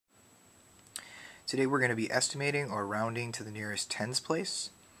Today we're going to be estimating or rounding to the nearest tens place.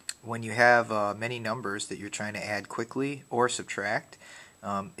 When you have many numbers that you're trying to add quickly or subtract,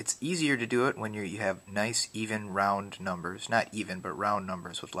 it's easier to do it when you have nice even round numbers, not even but round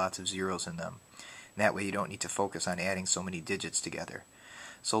numbers with lots of zeros in them. And that way you don't need to focus on adding so many digits together.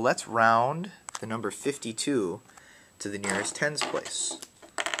 So let's round the number 52 to the nearest tens place.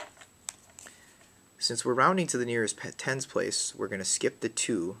 Since we're rounding to the nearest tens place, we're going to skip the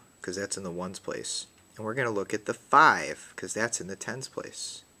 2 because that's in the ones place. And we're going to look at the 5 because that's in the tens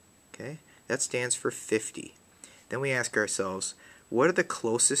place. Okay? That stands for 50. Then we ask ourselves, what are the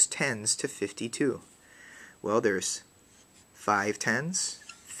closest tens to 52? Well, there's 5 tens,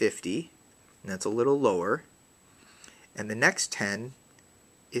 50, and that's a little lower. And the next 10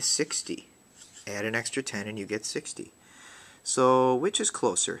 is 60. Add an extra 10 and you get 60. So which is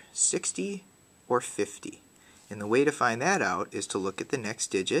closer, 60 or 50? And the way to find that out is to look at the next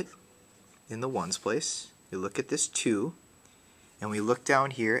digit in the ones place. We look at this 2, and we look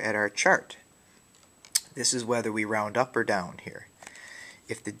down here at our chart. This is whether we round up or down here.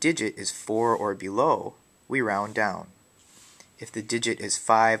 If the digit is 4 or below, we round down. If the digit is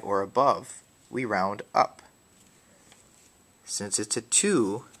 5 or above, we round up. Since it's a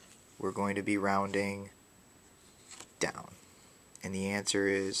 2, we're going to be rounding down. And the answer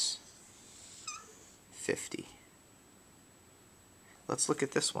is 50. Let's look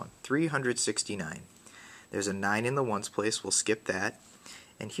at this one, 369. There's a 9 in the ones place, we'll skip that.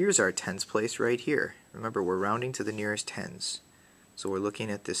 And here's our tens place right here. Remember, we're rounding to the nearest tens. So we're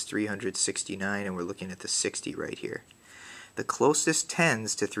looking at this 369 and we're looking at the 60 right here. The closest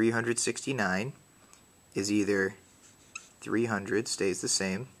tens to 369 is either 300, stays the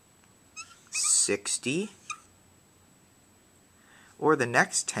same, 60, or the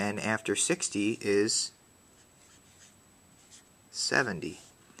next 10 after 60 is 70.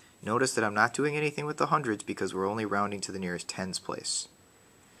 Notice that I'm not doing anything with the hundreds because we're only rounding to the nearest tens place.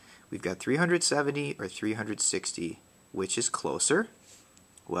 We've got 370 or 360. Which is closer?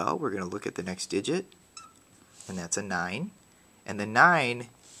 Well, we're going to look at the next digit, and that's a 9. And the 9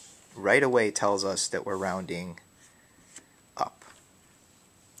 right away tells us that we're rounding up.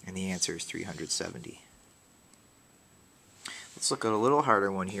 And the answer is 370. Let's look at a little harder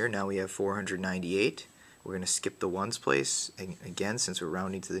one here. Now we have 498. We're going to skip the ones place. And again, since we're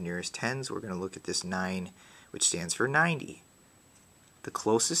rounding to the nearest tens, we're going to look at this 9, which stands for 90. The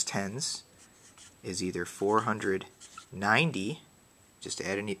closest tens is either 490, just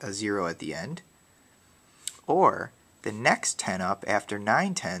add a 0 at the end, or the next 10 up after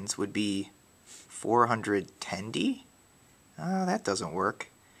 9 tens would be 410. Oh, that doesn't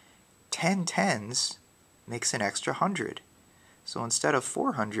work. 10 tens makes an extra 100. So instead of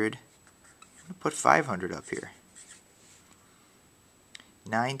 400, I'm going to put 500 up here.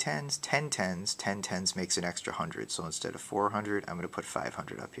 9 tens, 10 tens, 10 tens makes an extra 100. So instead of 400, I'm going to put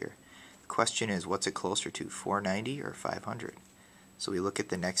 500 up here. The question is, what's it closer to, 490 or 500? So we look at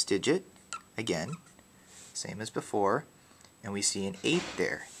the next digit, again, same as before, and we see an 8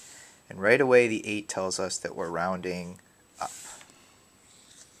 there. And right away the 8 tells us that we're rounding up.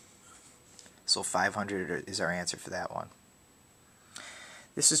 So 500 is our answer for that one.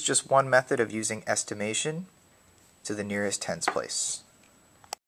 This is just one method of using estimation to the nearest tens place.